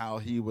do with how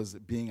he was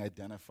being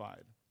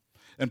identified.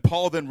 And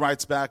Paul then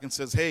writes back and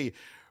says, hey,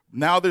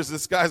 now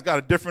this guy's got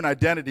a different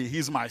identity.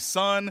 He's my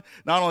son.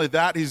 Not only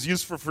that, he's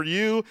useful for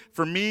you,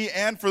 for me,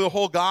 and for the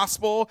whole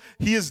gospel.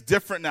 He is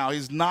different now.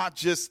 He's not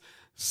just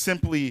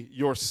simply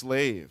your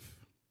slave.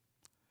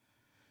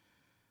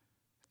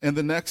 And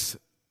the next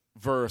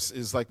verse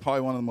is like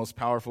probably one of the most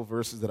powerful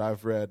verses that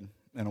I've read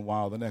in a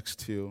while, the next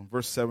two.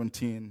 Verse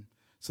 17.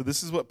 So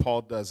this is what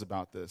Paul does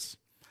about this.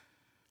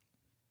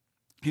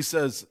 He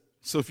says,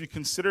 so if you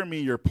consider me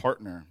your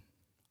partner,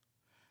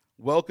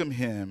 welcome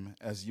him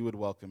as you would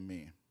welcome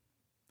me.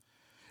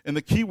 And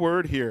the key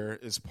word here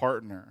is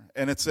partner.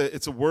 And it's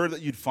a word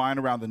that you'd find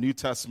around the New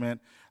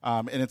Testament,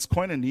 and it's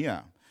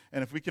koinonia.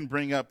 And if we can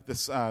bring up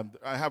this, I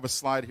have a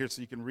slide here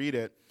so you can read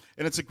it.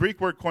 And it's a Greek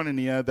word,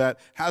 koinonia, that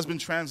has been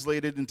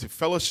translated into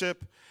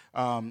fellowship.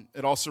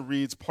 It also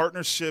reads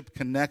partnership,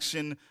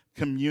 connection,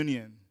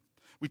 communion.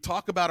 We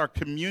talk about our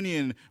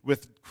communion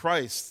with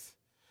Christ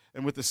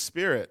and with the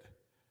Spirit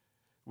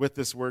with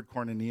this word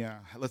koinonia.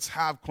 Let's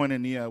have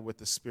koinonia with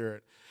the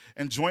Spirit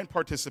and joint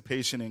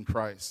participation in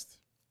Christ.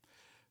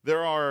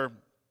 There are,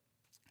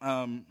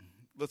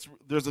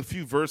 there's a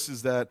few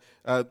verses that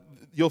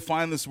you'll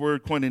find this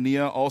word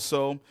koinonia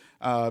also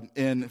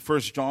in 1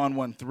 John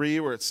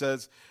 1:3, where it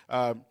says,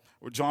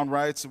 where John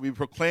writes, we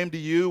proclaim to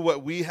you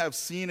what we have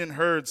seen and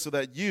heard so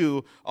that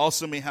you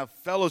also may have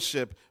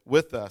fellowship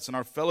with us. And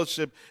our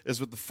fellowship is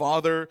with the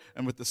Father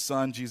and with the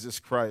Son, Jesus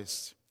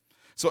Christ.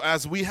 So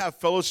as we have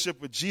fellowship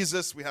with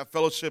Jesus, we have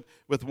fellowship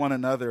with one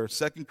another.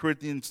 2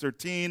 Corinthians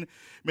 13,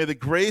 may the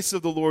grace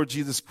of the Lord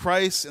Jesus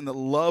Christ and the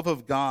love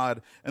of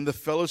God and the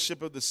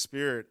fellowship of the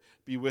Spirit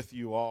be with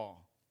you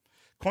all.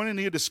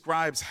 Koinonia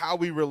describes how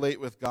we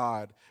relate with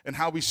God and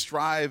how we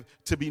strive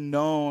to be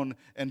known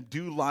and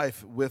do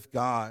life with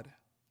God.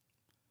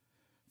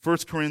 1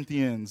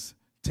 Corinthians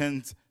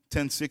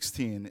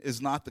 10:16 is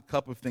not the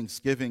cup of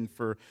thanksgiving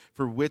for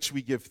which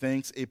we give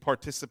thanks, a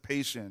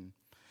participation,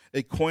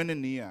 a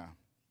koinonia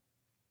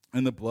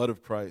in the blood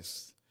of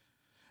Christ.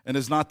 And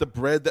is not the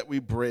bread that we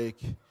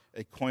break,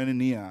 a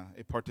koinonia,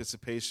 a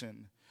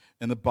participation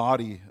in the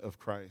body of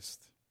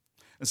Christ.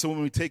 And so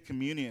when we take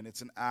communion,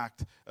 it's an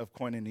act of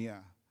koinonia.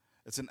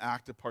 It's an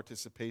act of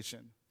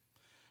participation.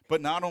 But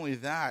not only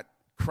that,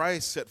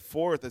 Christ set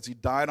forth as he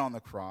died on the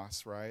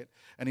cross, right?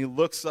 And he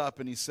looks up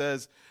and he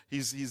says,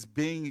 he's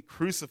being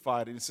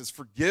crucified, and he says,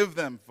 forgive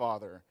them,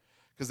 Father,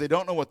 because they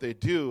don't know what they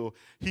do.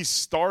 He's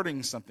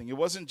starting something. It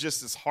wasn't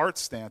just his heart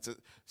stance. It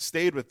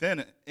stayed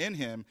in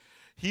him.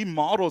 He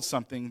modeled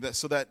something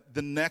so that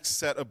the next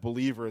set of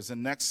believers, the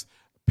next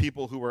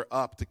people who were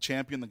up to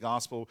champion the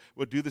gospel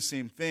would do the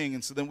same thing.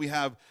 And so then we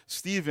have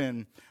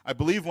Stephen, I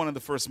believe one of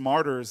the first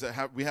martyrs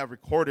that we have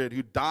recorded,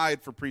 who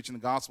died for preaching the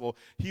gospel.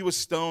 He was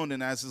stoned,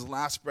 and as his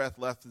last breath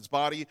left his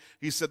body,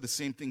 he said the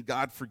same thing: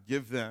 God,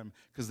 forgive them,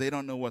 because they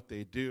don't know what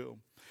they do.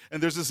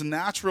 And there's this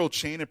natural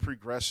chain of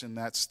progression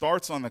that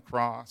starts on the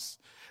cross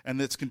and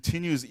that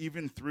continues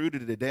even through to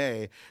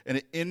today, and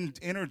it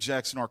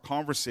interjects in our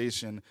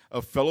conversation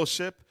of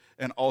fellowship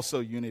and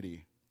also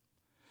unity.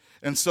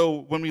 And so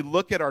when we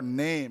look at our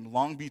name,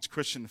 Long Beach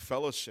Christian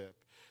Fellowship,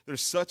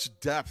 there's such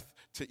depth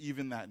to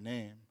even that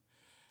name.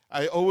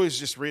 I always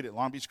just read it,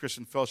 Long Beach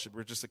Christian Fellowship.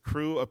 We're just a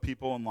crew of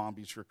people in Long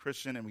Beach who are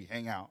Christian, and we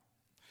hang out.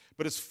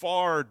 But it's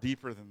far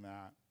deeper than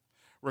that.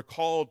 We're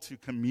called to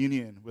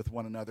communion with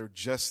one another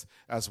just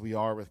as we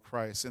are with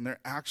Christ. And there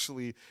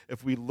actually,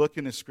 if we look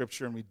into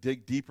Scripture and we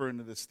dig deeper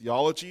into this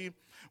theology,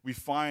 we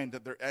find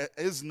that there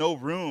is no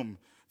room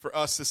for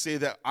us to say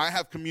that I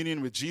have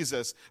communion with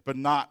Jesus, but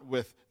not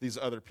with these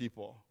other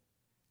people.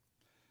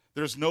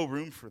 There's no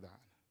room for that.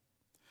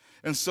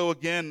 And so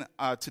again,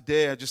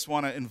 today I just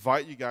want to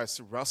invite you guys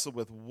to wrestle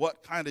with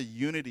what kind of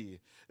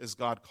unity is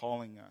God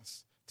calling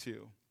us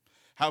to.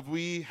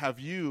 Have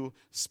you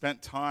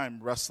spent time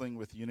wrestling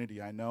with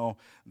unity? I know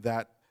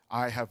that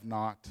I have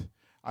not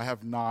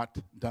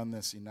done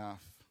this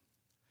enough.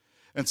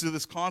 And so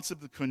this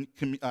concept of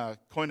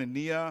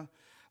koinonia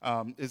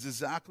is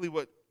exactly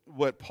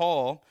what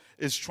Paul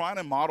is trying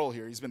to model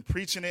here. He's been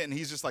preaching it, and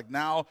he's just like,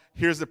 now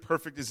here's the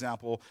perfect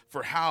example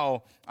for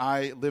how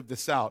I live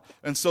this out.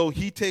 And so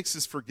he takes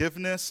his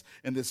forgiveness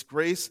and this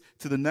grace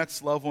to the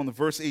next level. In the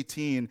verse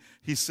 18,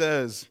 he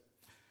says,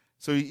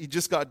 so he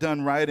just got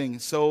done writing,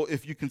 so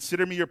if you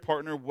consider me your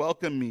partner,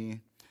 welcome me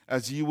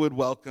as you would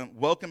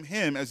welcome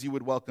him as you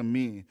would welcome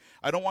me.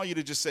 I don't want you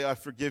to just say, I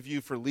forgive you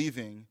for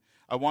leaving.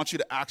 I want you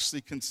to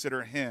actually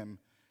consider him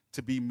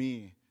to be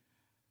me.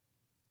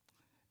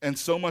 And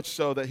so much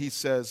so that he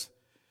says,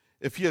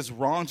 if he has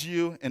wronged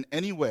you in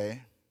any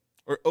way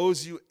or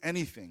owes you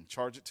anything,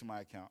 charge it to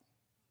my account.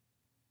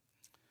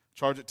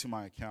 Charge it to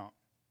my account.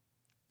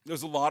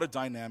 There's a lot of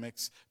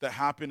dynamics that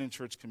happen in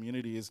church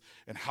communities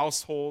and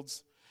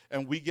households,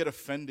 and we get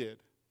offended.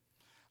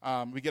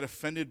 We get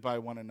offended by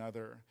one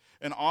another.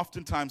 And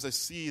oftentimes I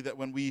see that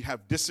when we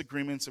have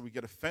disagreements and we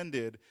get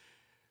offended,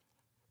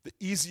 the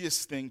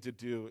easiest thing to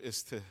do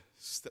is to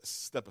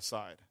step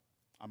aside.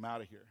 I'm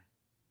out of here.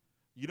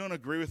 You don't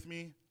agree with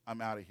me?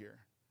 I'm out of here.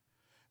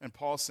 And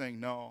Paul's saying,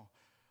 no,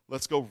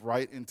 let's go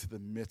right into the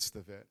midst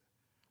of it.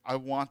 I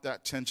want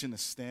that tension to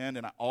stand,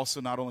 and I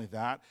also, not only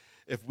that,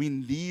 if we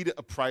need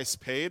a price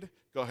paid,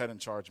 go ahead and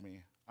charge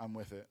me. I'm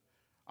with it.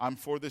 I'm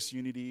for this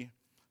unity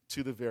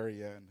to the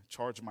very end.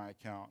 Charge my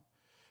account.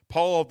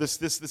 Paul,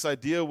 this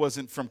idea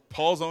wasn't from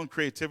Paul's own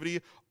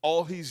creativity.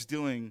 All he's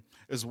doing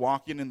is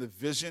walking in the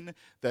vision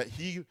that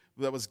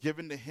was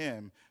given to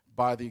him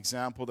by the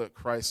example that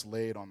Christ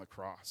laid on the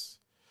cross.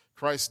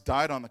 Christ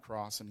died on the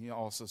cross, and he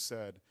also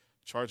said,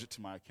 charge it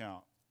to my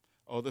account.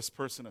 Oh, this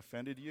person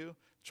offended you?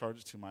 Charge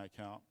it to my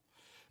account.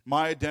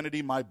 My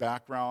identity, my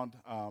background,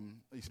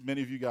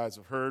 many of you guys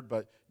have heard,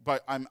 but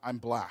I'm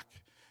black.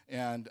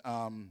 And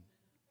I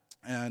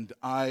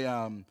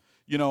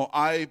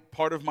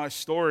part of my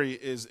story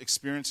is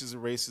experiences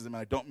of racism, and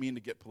I don't mean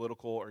to get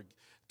political or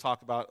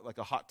talk about like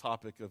a hot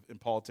topic in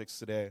politics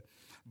today.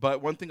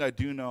 But one thing I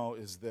do know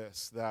is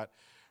this, that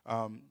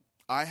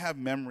I have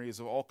memories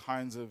of all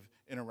kinds of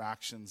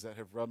interactions that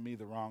have rubbed me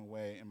the wrong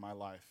way in my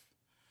life.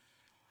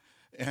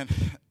 And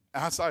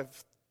as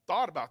I've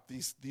thought about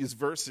these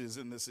verses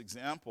in this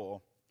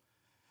example,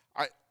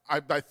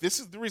 I this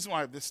is the reason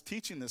why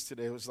teaching this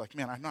today was like,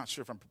 man, I'm not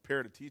sure if I'm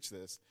prepared to teach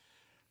this.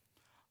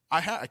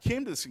 I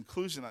came to this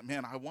conclusion that,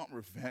 man, I want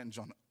revenge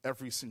on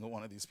every single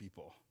one of these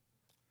people.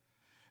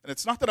 And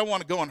it's not that I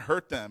want to go and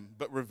hurt them,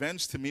 but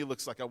revenge to me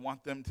looks like I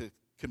want them to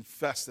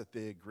confess that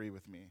they agree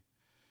with me.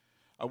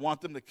 I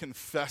want them to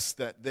confess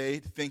that they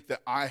think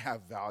that I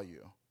have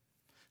value.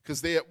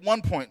 Because they at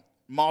one point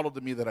modeled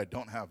to me that I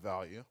don't have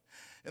value.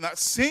 And that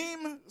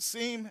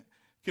same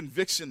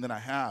conviction that I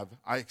have,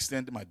 I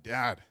extend to my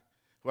dad,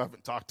 who I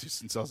haven't talked to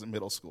since I was in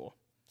middle school,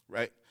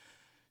 right?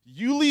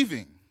 You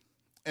leaving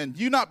and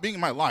you not being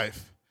in my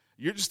life,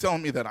 you're just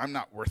telling me that I'm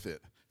not worth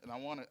it. And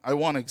I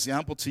want an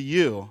example to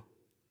you.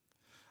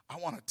 I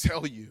want to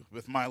tell you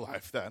with my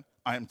life that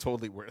I am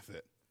totally worth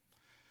it.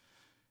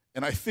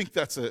 And I think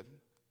it's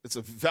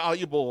a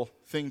valuable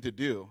thing to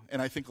do.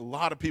 And I think a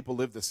lot of people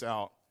live this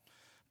out.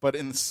 But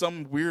in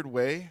some weird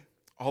way,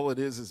 all it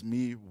is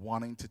me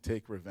wanting to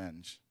take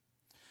revenge.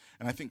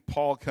 And I think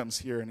Paul comes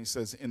here and he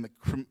says, in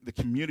the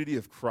community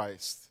of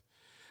Christ,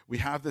 we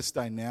have this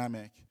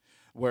dynamic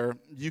where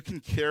you can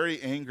carry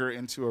anger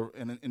into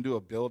a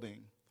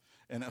building,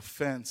 and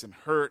offense and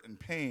hurt and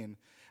pain,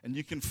 and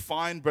you can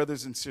find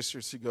brothers and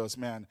sisters who goes,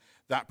 man,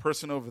 that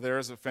person over there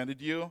has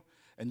offended you,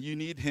 and you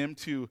need him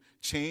to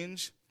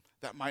change.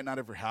 That might not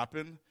ever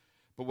happen,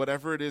 but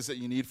whatever it is that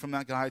you need from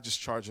that guy, just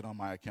charge it on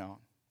my account.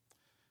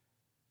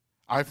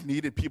 I've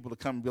needed people to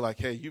come and be like,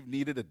 hey, you've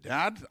needed a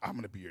dad? I'm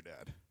going to be your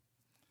dad.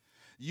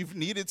 You've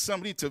needed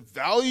somebody to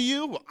value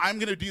you? Well, I'm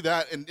going to do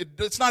that. And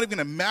it's not even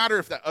going to matter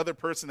if that other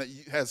person that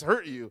has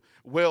hurt you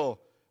will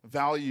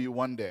value you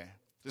one day.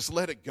 Just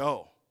let it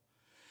go.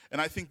 And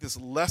I think this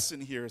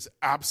lesson here is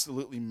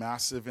absolutely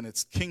massive, and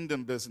it's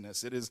kingdom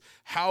business. It is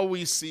how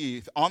we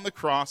see, on the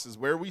cross is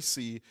where we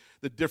see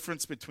the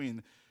difference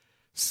between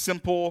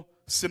simple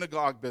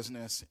synagogue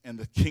business and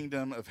the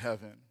kingdom of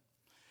heaven.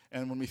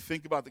 And when we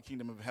think about the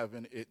kingdom of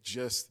heaven, it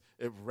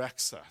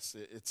wrecks us.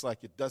 It's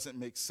like it doesn't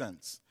make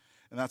sense.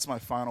 And that's my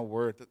final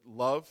word, that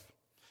love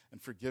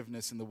and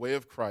forgiveness in the way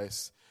of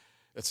Christ,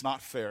 it's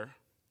not fair.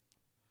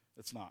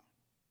 It's not.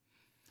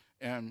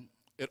 And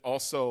it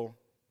also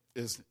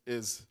is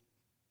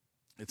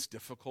it's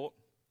difficult,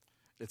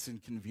 it's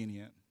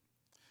inconvenient,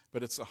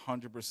 but it's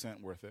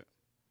 100% worth it.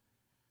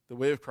 The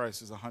way of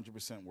Christ is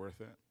 100% worth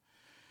it.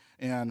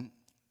 And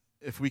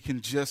if we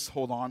can just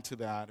hold on to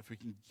that, if we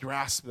can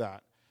grasp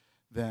that,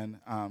 then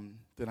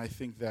I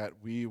think that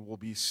we will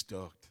be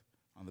stoked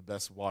on the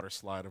best water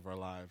slide of our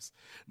lives.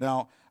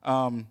 Now,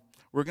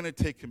 we're going to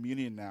take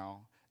communion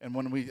now.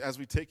 And as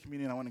we take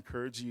communion, I want to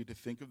encourage you to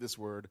think of this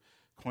word,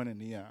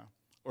 koinonia,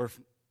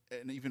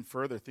 and even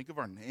further, think of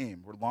our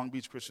name. We're Long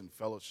Beach Christian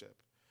Fellowship.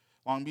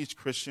 Long Beach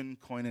Christian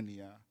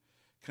Koinonia,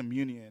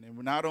 communion. And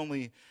not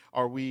only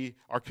our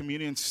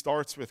communion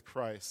starts with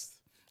Christ.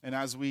 And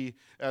as we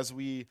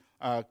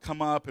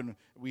come up and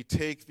we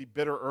take the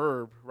bitter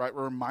herb, right,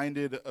 we're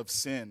reminded of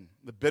sin,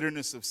 the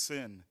bitterness of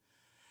sin.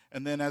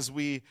 And then as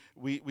we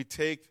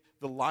take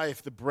the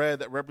life, the bread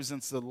that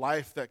represents the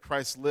life that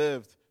Christ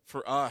lived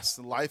for us,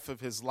 the life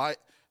of his life,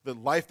 the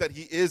life that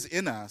he is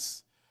in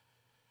us,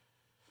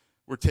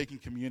 we're taking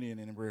communion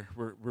and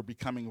we're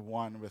becoming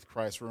one with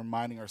Christ. We're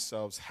reminding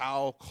ourselves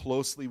how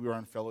closely we are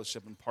in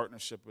fellowship and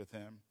partnership with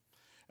him.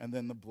 And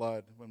then the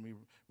blood, when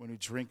we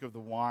drink of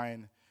the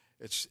wine,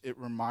 it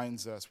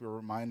reminds us, we're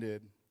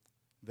reminded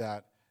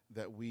that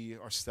we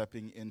are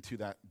stepping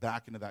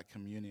back into that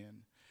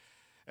communion.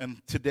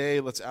 And today,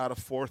 let's add a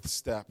fourth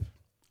step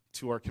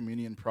to our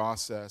communion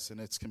process,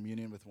 and it's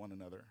communion with one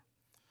another.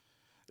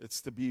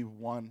 It's to be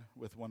one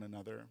with one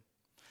another.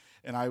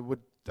 And I want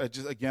to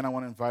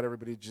invite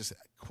everybody to just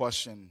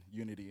question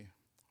unity.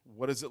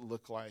 What does it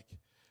look like?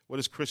 What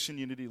does Christian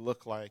unity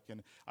look like?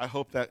 And I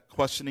hope that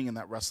questioning and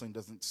that wrestling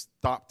doesn't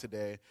stop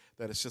today,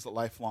 that it's just a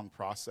lifelong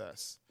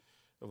process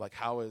of like,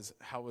 how is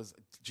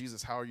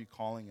Jesus, how are you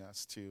calling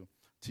us to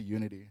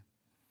unity?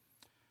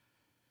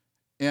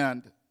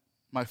 And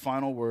my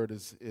final word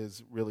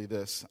is really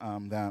this,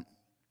 that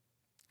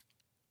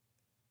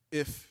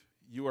if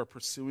you are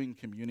pursuing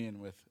communion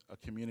with a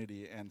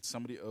community and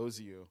somebody owes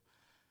you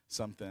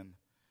something,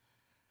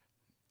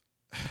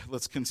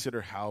 let's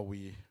consider how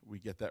we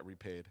get that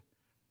repaid.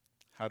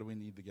 How do we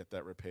need to get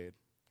that repaid,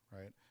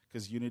 right?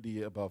 Because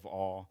unity above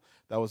all,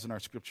 that was in our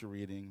scripture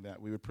reading,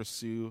 that we would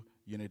pursue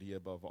unity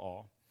above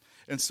all.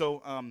 And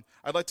so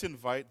I'd like to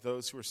invite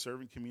those who are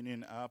serving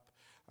communion up.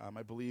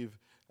 I believe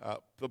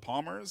the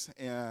Palmers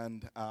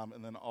and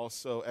then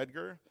also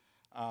Edgar.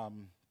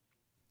 And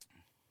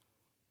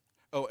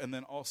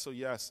then also,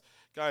 yes,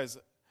 guys,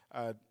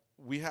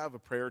 we have a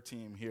prayer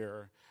team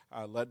here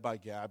led by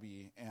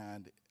Gabby.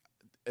 And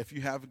if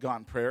you haven't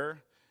gotten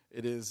prayer,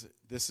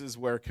 this is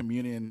where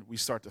communion, we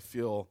start to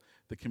feel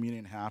the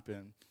communion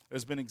happen.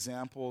 There's been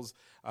examples.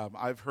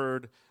 I've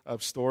heard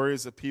of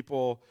stories of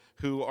people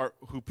who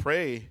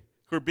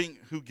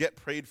get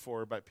prayed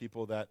for by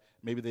people that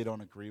maybe they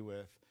don't agree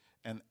with,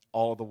 and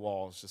all the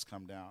walls just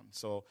come down.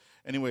 So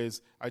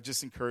anyways, I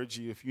just encourage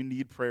you, if you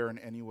need prayer in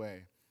any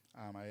way,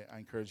 I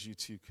encourage you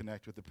to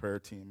connect with the prayer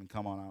team and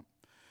come on up.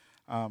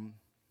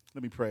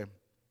 Let me pray.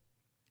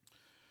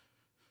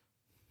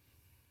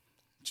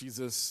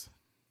 Jesus,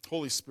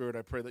 Holy Spirit,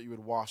 I pray that you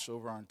would wash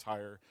over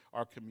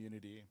our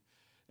community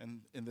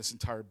and in this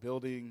entire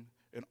building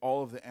and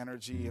all of the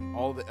energy and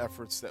all of the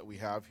efforts that we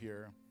have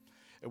here.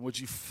 And would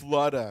you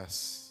flood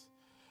us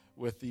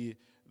with the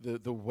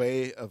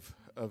way of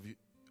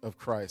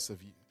Christ,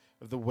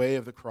 of the way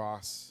of the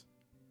cross.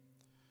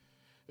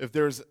 If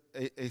there's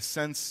a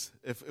sense,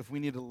 if we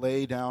need to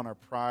lay down our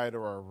pride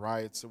or our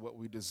rights or what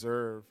we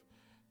deserve,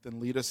 then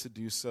lead us to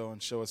do so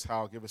and show us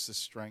how. Give us the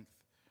strength.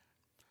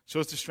 Show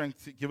us the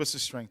strength. Give us the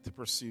strength to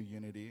pursue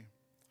unity,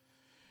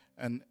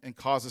 and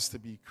cause us to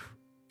be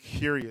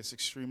curious,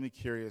 extremely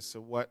curious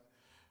of what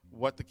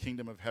the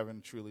kingdom of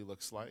heaven truly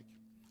looks like,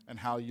 and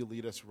how you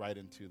lead us right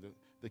into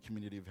the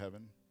community of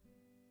heaven.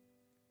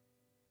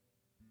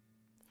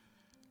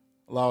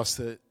 Allow us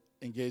to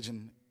engage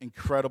in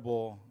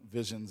incredible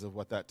visions of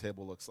what that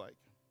table looks like.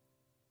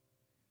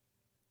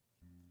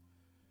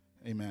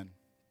 Amen.